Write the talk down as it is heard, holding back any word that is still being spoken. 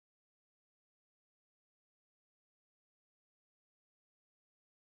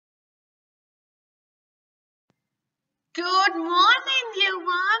Good morning, year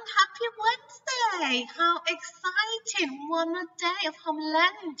one. Happy Wednesday. How exciting. One more day of home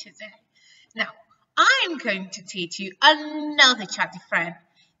learning today. Now, I'm going to teach you another chatty friend.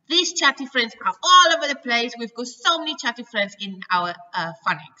 These chatty friends are all over the place. We've got so many chatty friends in our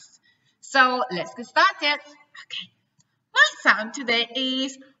phonics. So let's get started. Okay. My sound today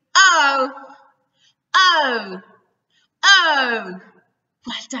is O. O. O.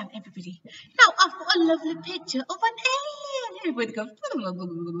 Well done, everybody. Now I've got a lovely picture of an alien. Everybody goes, blah, blah,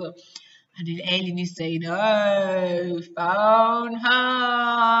 blah, blah. And the alien is saying, "Oh, phone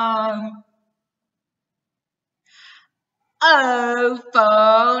home. Oh,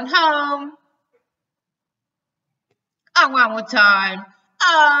 phone home." And one more time.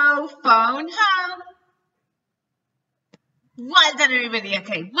 Oh, phone home. Well done, everybody.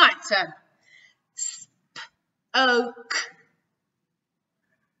 Okay, my turn. Oak.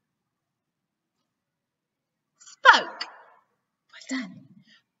 Spoke. Well done.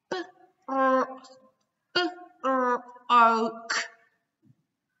 Oak.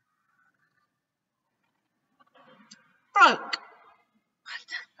 Broke. Well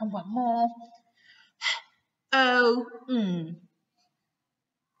done. And one more. Oh,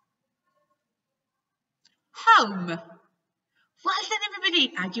 home. Well done, everybody.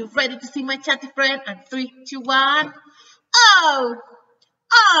 Are you ready to see my chatty friend? And 3, 2, 1. Oh,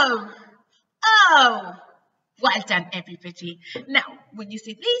 oh, oh. Well done, everybody. Now, when you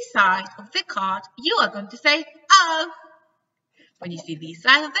see this side of the card, you are going to say, oh. When you see this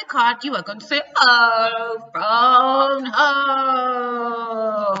side of the card, you are going to say, oh, phone home.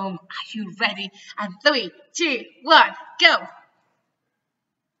 Are you ready? And 3, 2, 1, go.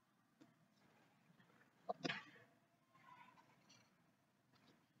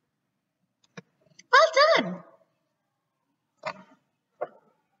 Well done.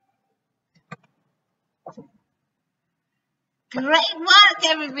 Great work,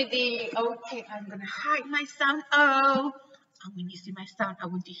 everybody. Okay, I'm going to hide my sound O. And when you see my sound, I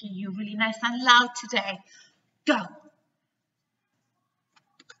want to hear you really nice and loud today. Go.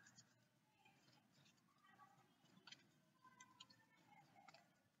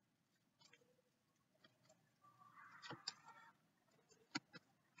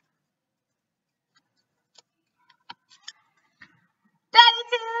 That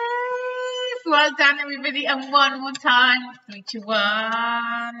it is. Well done, everybody. And one more time. 3, 2,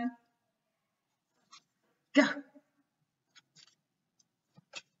 1. Go.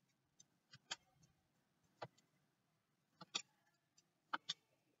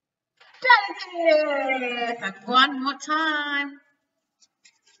 That it is. And one more time.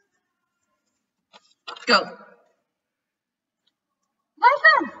 Go. Well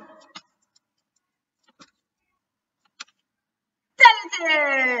done. That it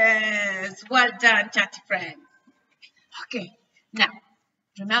is. Well done, chatty friends. Okay, now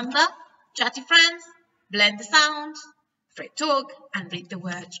remember, chatty friends, blend the sounds, straight talk, and read the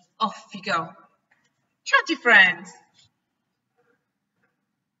words. Off you go. Chatty friends,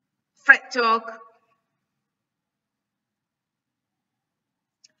 straight talk,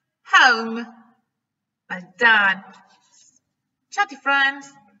 home, well done. Chatty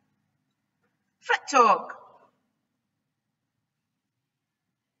friends, straight talk,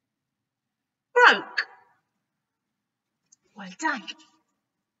 broke, well done.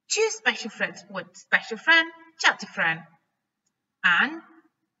 Choose special friends with special friend, chatty friend, and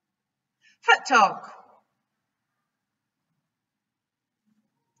straight talk,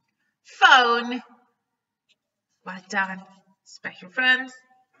 phone, well done. Special friends,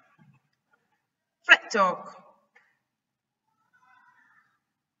 straight talk,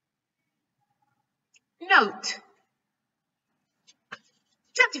 note,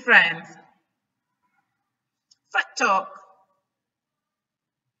 chatty friends, straight talk,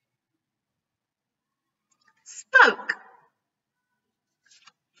 spoke,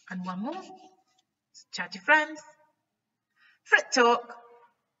 and one more, chatty friends, straight talk,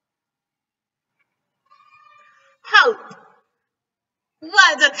 hope.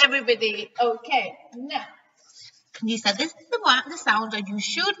 Well done, everybody. Okay, now you said this is the sound that you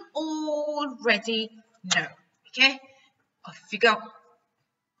should already know. Okay, off you go.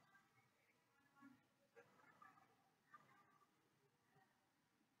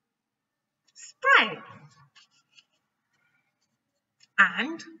 Spray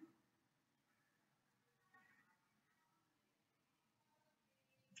and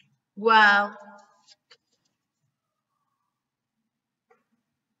well.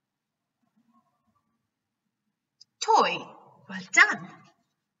 Toy, well done.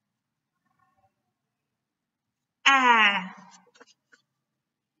 Air,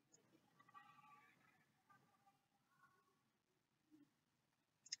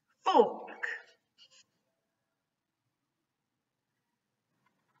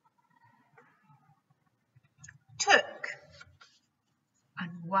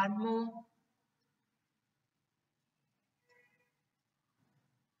 one more.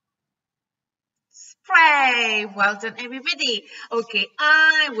 Spray. Well done, everybody. Okay,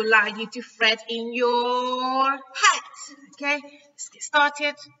 I would like you to fret in your hat. Okay, let's get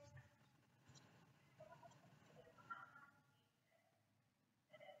started.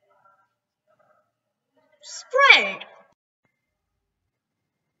 Spray.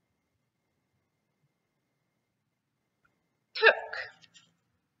 Took.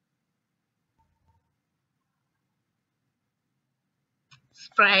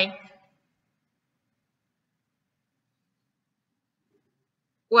 Spray.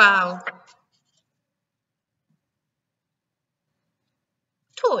 Wow.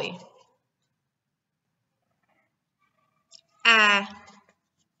 Toy.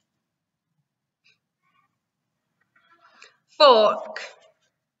 Fork.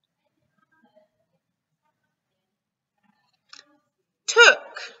 Took.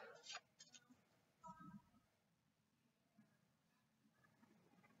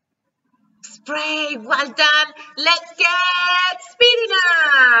 Spray. Well done. Let's get speedy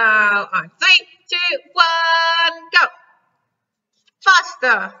now. On 3, 2, 1, go.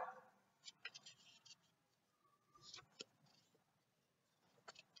 Faster.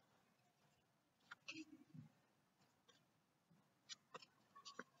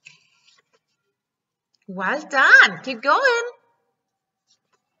 Well done. Keep going.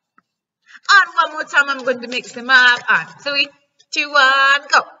 And one more time, I'm going to mix them up. And 3, 2, 1,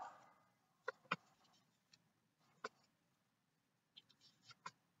 go.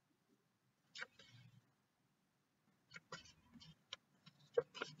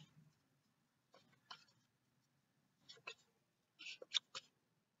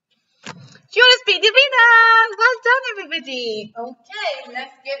 You're a speedy reader. Well done, everybody. Okay,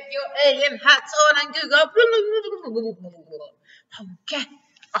 let's get your alien hats on and go. Okay,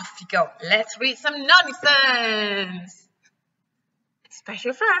 off you go. Let's read some nonsense.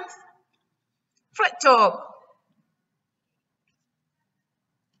 Special friends. Fret top.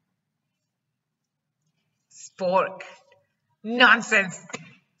 Spork. Nonsense.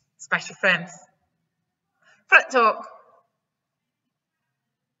 Special friends. Fret top.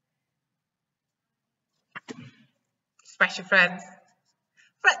 Special friends.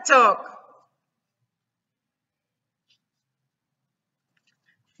 Fret talk.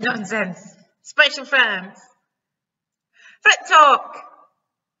 Nonsense. Special friends. Fret talk.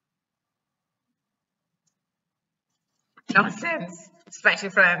 Nonsense. Special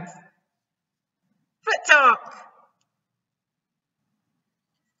friends. Fret talk.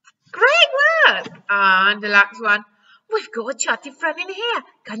 Great work. And the last one. We've got a chatty friend in here.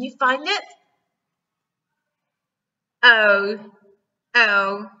 Can you find it? Oh.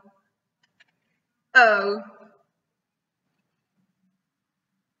 Oh. Oh.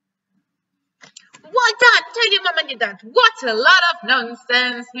 Well done. Tell your mum and your dad. What a lot of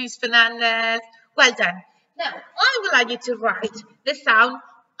nonsense, Luis Fernandez. Well done. Now, I would like you to write the sound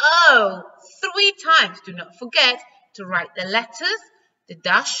O 3 times. Do not forget to write the letters, the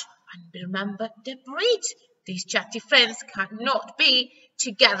dash, and remember the bridge. These chatty friends cannot be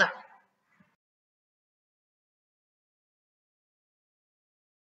together.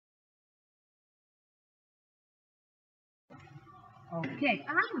 Okay,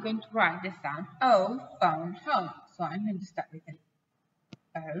 I'm going to write the sound O, phone, home. So I'm going to start with an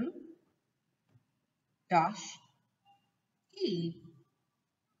O, dash, E,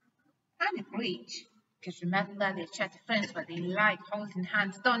 and a bridge. Because remember, they're chatty friends, but they like holding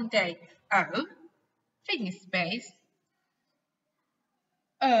hands, don't they? O, finger space,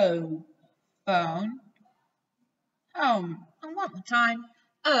 O, phone, home. And one more time,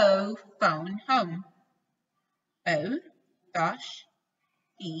 O, phone, home. O, dash,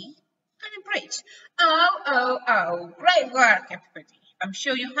 E, and a bridge. Oh, great work, everybody. I'm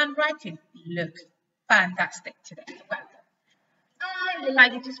sure your handwriting looks fantastic today. Well done. I would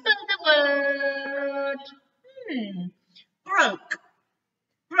like you to spell the word. Broke,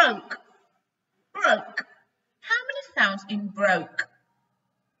 broke, broke. How many sounds in broke?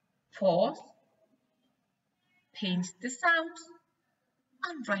 Pause, pinch the sounds,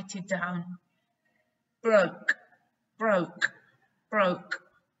 and write it down. Broke, broke, broke.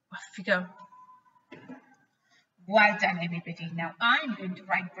 Off you go. Well done, everybody. Now I'm going to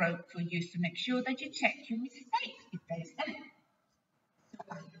write broke for you, so make sure that you check your mistakes if there's any.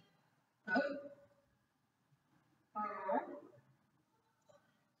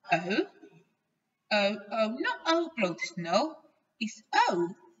 Not O broke snow. It's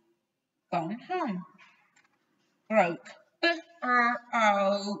O, phone home. Broke,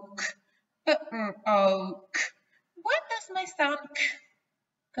 oak, oak. What does my sound k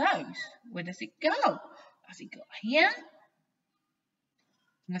goes? Where does it go? Has it got here?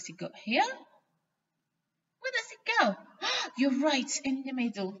 Has it got here? Where does it go? You're right, in the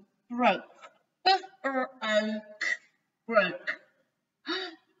middle. Broke. Broke.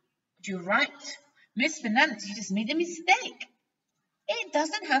 You're right. Miss Fernandez, you just made a mistake. It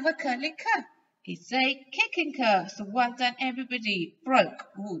doesn't have a curly cur. It's a kicking cur. So well done, everybody. Broke.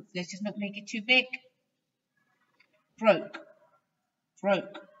 Ooh, let's just not make it too big. Broke.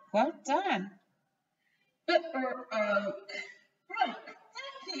 Broke. Well done. Broke. Thank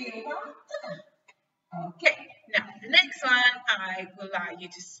you. Well done. Okay. Now, the next one, I would like you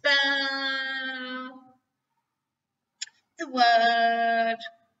to spell the word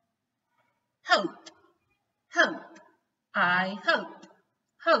hope. Hope. I hope.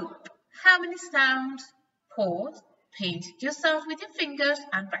 Hope. How many sounds? Pause. Paint yourself with your fingers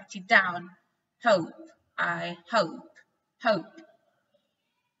and write it down. Hope. I hope. Hope.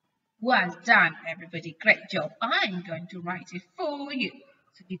 Well done, everybody. Great job. I'm going to write it for you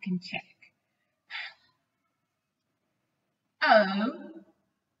so you can check. O.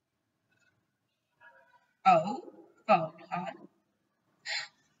 Phone hard.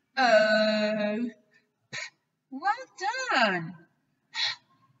 O. Well done.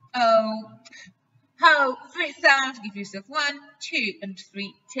 O. Hope. 3 sounds. Give yourself 1, 2, and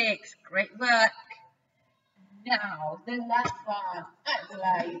 3 takes. Great work. Now, the last one. I would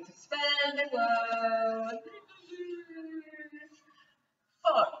like you to spell the word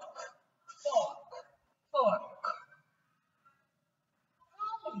fork. Fork. Fork.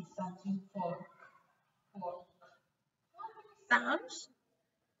 How many sounds in fork? Fork. How many sounds?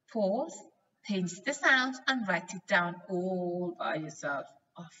 Pause, pinch the sounds, and write it down all by yourself.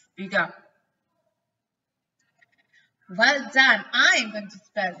 Off you go. Well done. I'm going to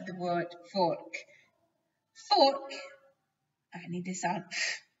spell the word fork. Fork. I need the sound.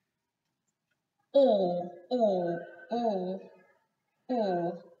 O.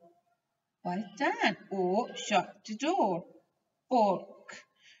 Well done. O. Shut the door. Fork.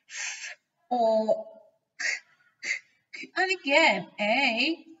 O. And again.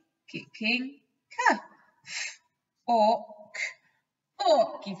 A. Kicking. K. Fork.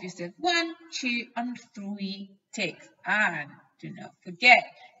 Fork. Give yourself 1, 2, and 3 takes. And do not forget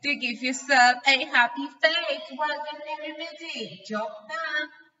to give yourself a happy face. Well done, everybody. Job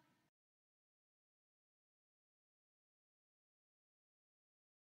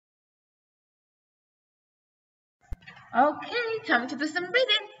done. Okay, time to do some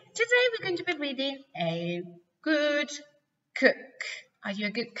reading. Today we're going to be reading A Good Cook. Are you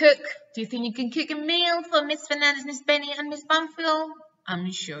a good cook? Do you think you can cook a meal for Miss Fernandez, Miss Benny, and Miss Bumfield?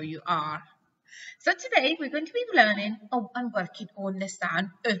 I'm sure you are. So today we're going to be learning and working on the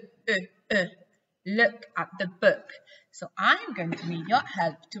sound Look at the book. So I'm going to need your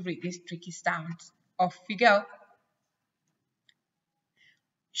help to read these tricky sounds. Off we go.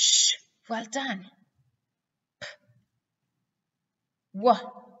 Shh, well done. P. Wah,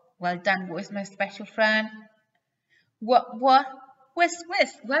 well done. What is my special friend? Wah, whisk,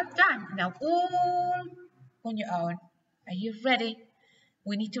 well done. Now all on your own. Are you ready?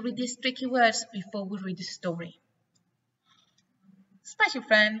 We need to read these tricky words before we read the story. Special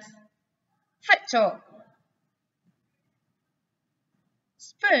friends. Fretto.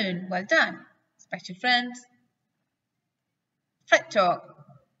 Spoon, well done. Special friends. Fretto.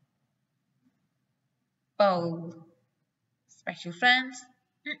 Bowl. Special friends.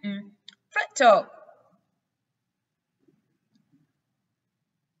 Fretto.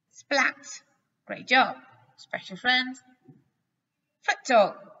 Splat. Great job. Special friends.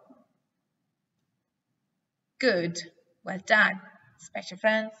 Fretto. Good. Well done. Special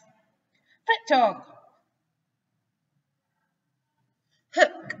friends. Fretto.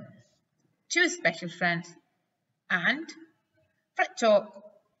 Hook. 2 special friends. And fretto.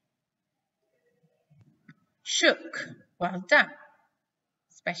 Shook. Well done.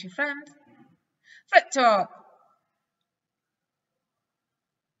 Special friends. Fretto.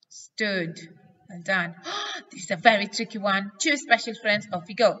 Stood. Well done. This is a very tricky one. 2 special friends. Off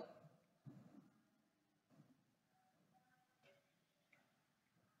we go.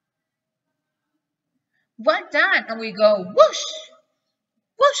 Well done. And we go whoosh.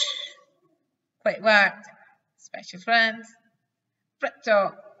 Whoosh. Great work. Special friends.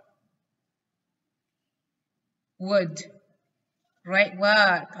 Fretto. Wood. Great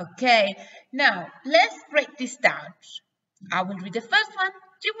work. Okay. Now, let's break this down. I will read the first one.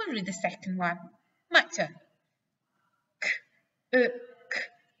 You will read the second one. My turn.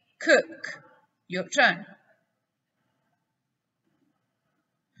 Cook. Your turn.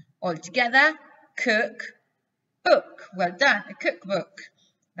 All together. Cook. Book. Well done. A cookbook.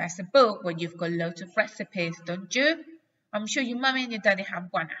 That's a book where you've got loads of recipes, don't you? I'm sure your mummy and your daddy have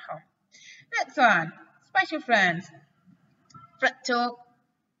one at home. Next one, special friends. Fret Talk.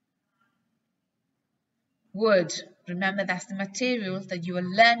 Wood. Remember, that's the materials that you are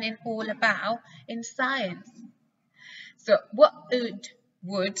learning all about in science. So, what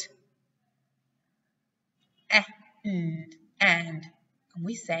would, and can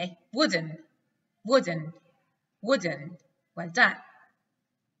we say wooden, wooden, wooden? Well done.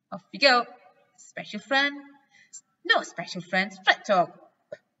 Off you go. Special friend. No special friends. Fret Talk.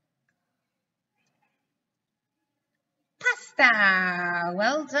 Pasta.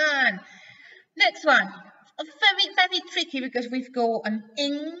 Well done. Next one. Very, very tricky because we've got an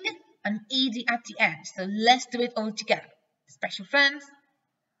ing, an ed at the end. So let's do it all together. Special friends.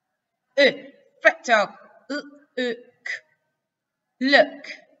 Fret Talk. K. Look.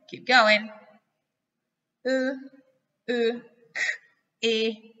 Keep going.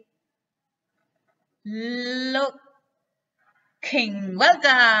 K. Looking. Well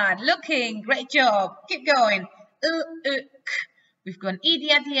done. Looking. Great job. Keep going. K. We've got an ed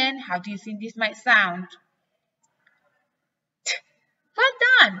at the end. How do you think this might sound? T. Well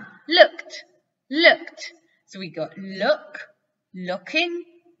done. Looked. Looked. So we got look, looking,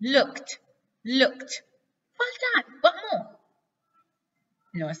 looked, looked. Well done. One more.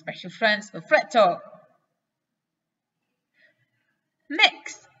 No special friends for Fret Talk.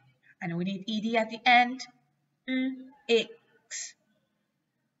 Mix. And we need ed at the end. X.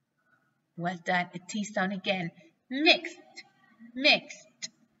 Well done. A T sound again. Mixed. Mixed.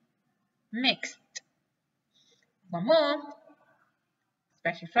 Mixed. One more.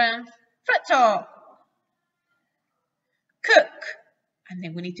 Special friends. Fret Talk. Cook. And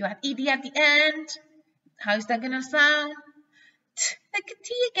then we need to add ed at the end. How's that going to sound? Like a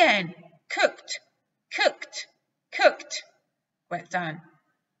T again. Cooked. Cooked. Cooked. Well done.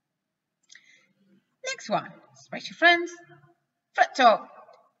 Next one. Special friends. Fret Talk.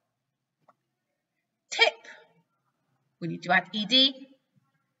 Tip. We need to add ed.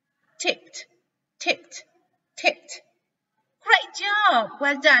 Tipped. Tipped. Tipped. Great job.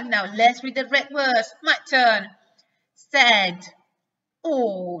 Well done. Now let's read the red words. My turn. Said.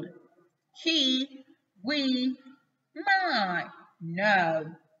 All. He. We. My.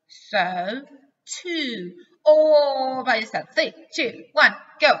 No. So. To. All by yourself. 3, 2, 1,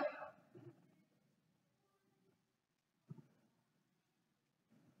 go.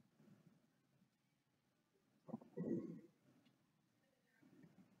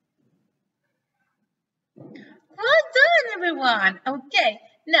 Well done, everyone. Okay,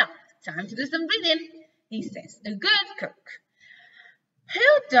 now time to do some reading. He says, a good cook.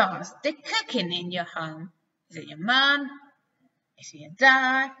 Who does the cooking in your home? Is it your mum? Is it your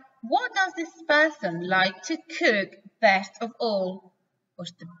dad? What does this person like to cook best of all?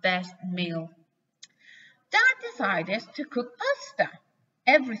 What's the best meal? Dad decided to cook pasta.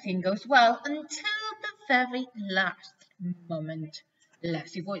 Everything goes well until the very last moment.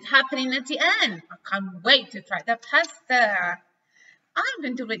 Let's see what's happening at the end. I can't wait to try the pasta. I'm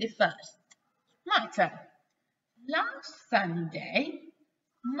going to read it first. My turn. Last Sunday,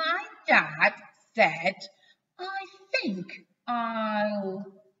 my dad said, I think I'll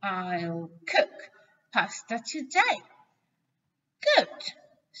cook pasta today. Good,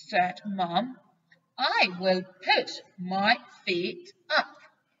 said Mom. I will put my feet up.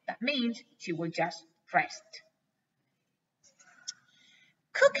 That means she will just rest.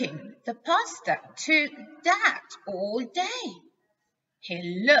 Cooking the pasta took Dad all day.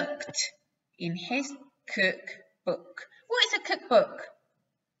 He looked in his cookbook. What is a cookbook?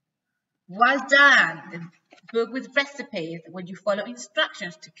 Well done. The book with recipes where you follow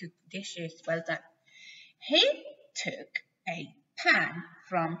instructions to cook dishes. Well done. He took a pan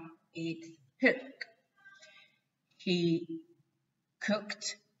from its hook. He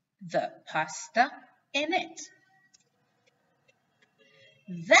cooked the pasta in it.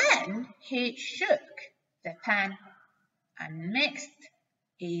 Then he shook the pan and mixed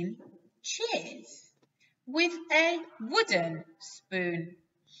in cheese with a wooden spoon.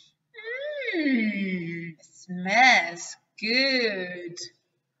 Smells good.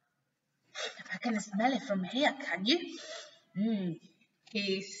 I can smell it from here, can you?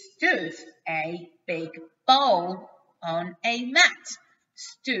 He stood a big bowl on a mat.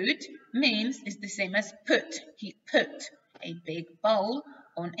 Stood means it's the same as put. He put a big bowl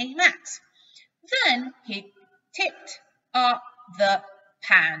on a mat. Then he tipped up the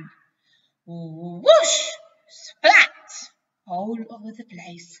pan. Whoosh! Splat! All over the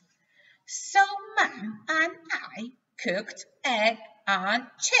place. So Mum and I cooked egg and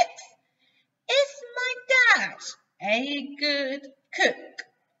chips. Is my dad a good cook?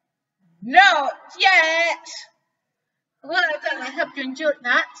 Not yet. Well done, I hope you enjoyed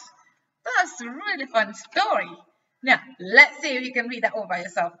that. That's a really fun story. Now, let's see if you can read that all by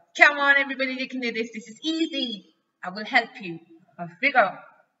yourself. Come on, everybody, you can do this. This is easy. I will help you. Off we go.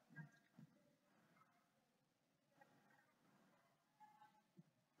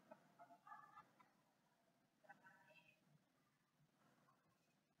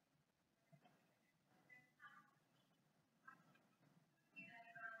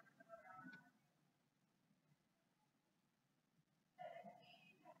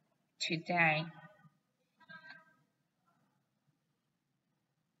 Today.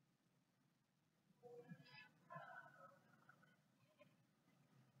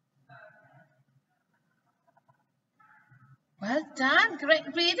 Well done. Great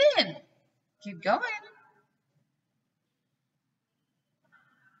reading. Keep going.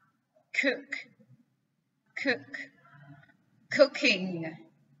 Cook. Cook. Cooking.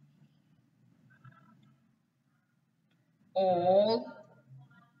 All.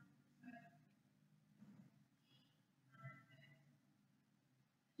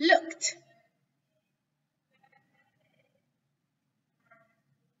 Looked.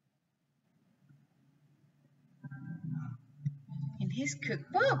 In his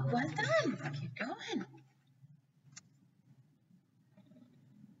cookbook. Well done. Keep going.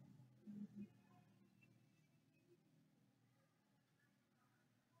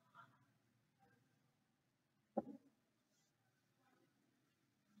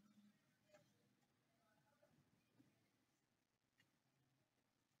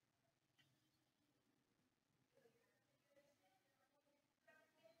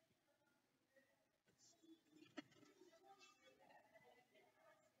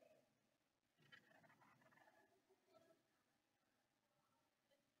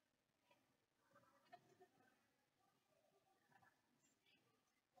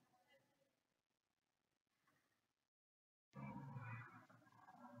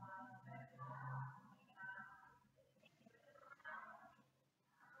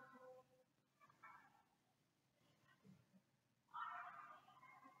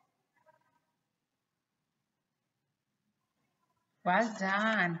 Well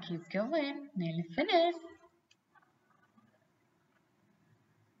done. Keep going. Nearly finished.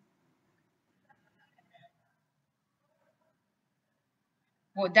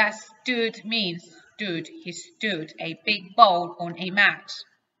 What that stood means stood. He stood a big bowl on a mat.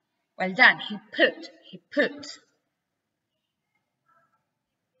 Well done. He put.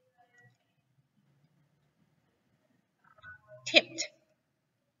 Tipped.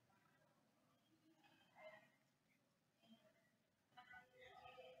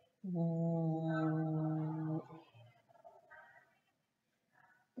 Well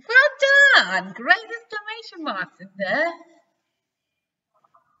done. Great exclamation marks in there.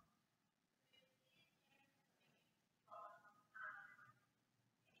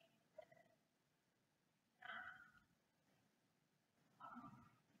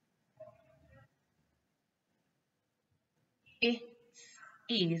 It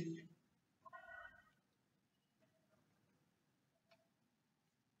is.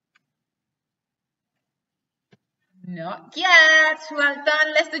 Not yet. Well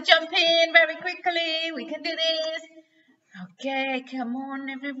done. Let's jump in very quickly. We can do this. Okay, come on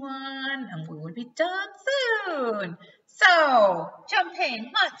everyone, and we will be done soon. So, jump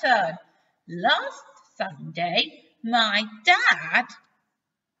in, my turn. Last Sunday, my dad,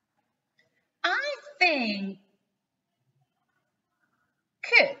 I think,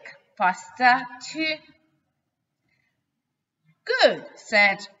 cook pasta too. Good,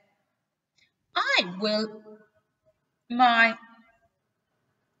 said, I will my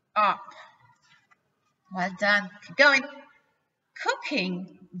up. Well done, keep going.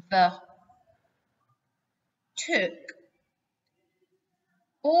 Cooking the took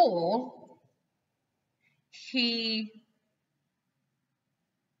all he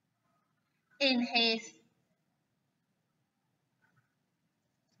in his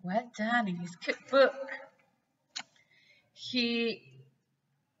well done in his cookbook. He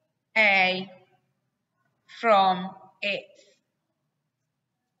ate from it.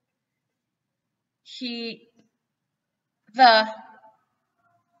 He the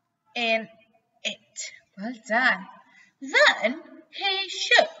in it. Well done. Then he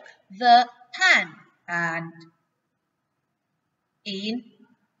shook the pan and in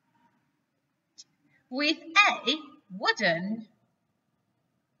with a wooden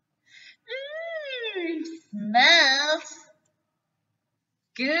smells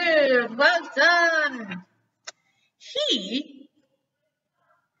good. Well done. He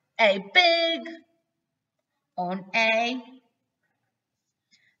a big on a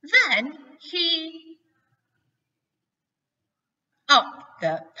Then he up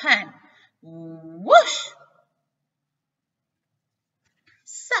the pan. Whoosh!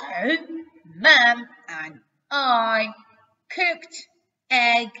 So, Mum and I cooked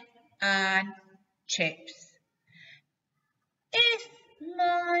egg and chips. Is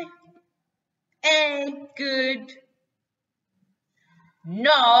my egg good?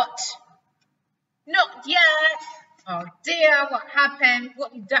 Not yet. Oh dear, what happened?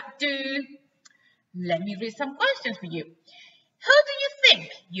 What did that do? Let me read some questions for you. Who do you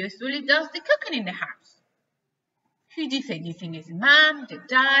think usually does the cooking in the house? Who do you think? Do you think it's mom, the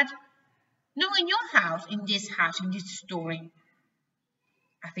dad? No, in your house, in this story.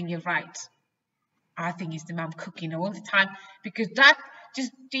 I think you're right. I think it's the mom cooking all the time because dad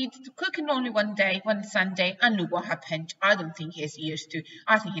just did the cooking only one day, one Sunday. I knew what happened. I don't think he's used to.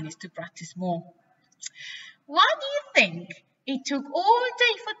 I think he needs to practice more. Why do you think it took all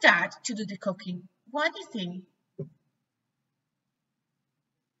day for dad to do the cooking? Why do you think?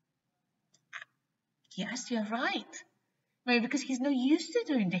 Yes, you're right. Maybe because he's not used to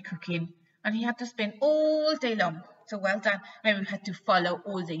doing the cooking and he had to spend all day long. So well done. Maybe we had to follow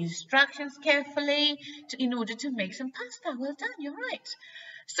all the instructions carefully in order to make some pasta. Well done, you're right.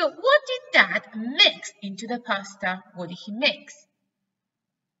 So what did Dad mix into the pasta? What did he mix?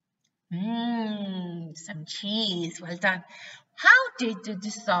 Some cheese. Well done. How did the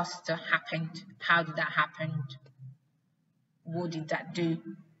disaster happen? How did that happen? What did that do?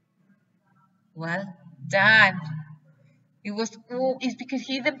 Well done. It's because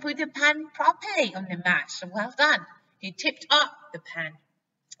he didn't put the pan properly on the mat. So well done. He tipped up the pan.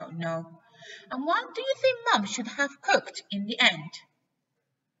 Oh no. And what do you think Mum should have cooked in the end?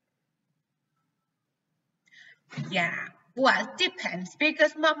 Yeah, well, depends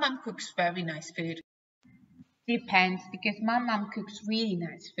because my mum cooks very nice food. Depends because my mum cooks really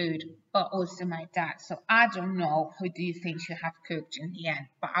nice food, but also my dad. So I don't know who do you think should have cooked in the end.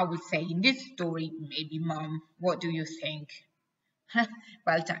 But I would say in this story, maybe Mum. What do you think?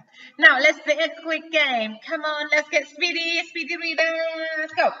 Well done. Now let's play a quick game. Come on, let's get speedy, speedy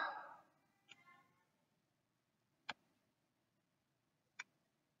readers. Go.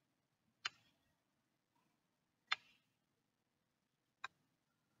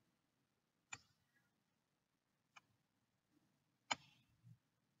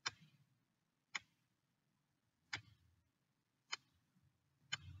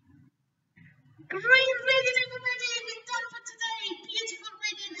 Great reading, everybody. We're done for today. Beautiful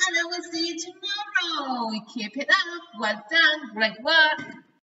reading, and I will see you tomorrow. Keep it up. Well done. Great work.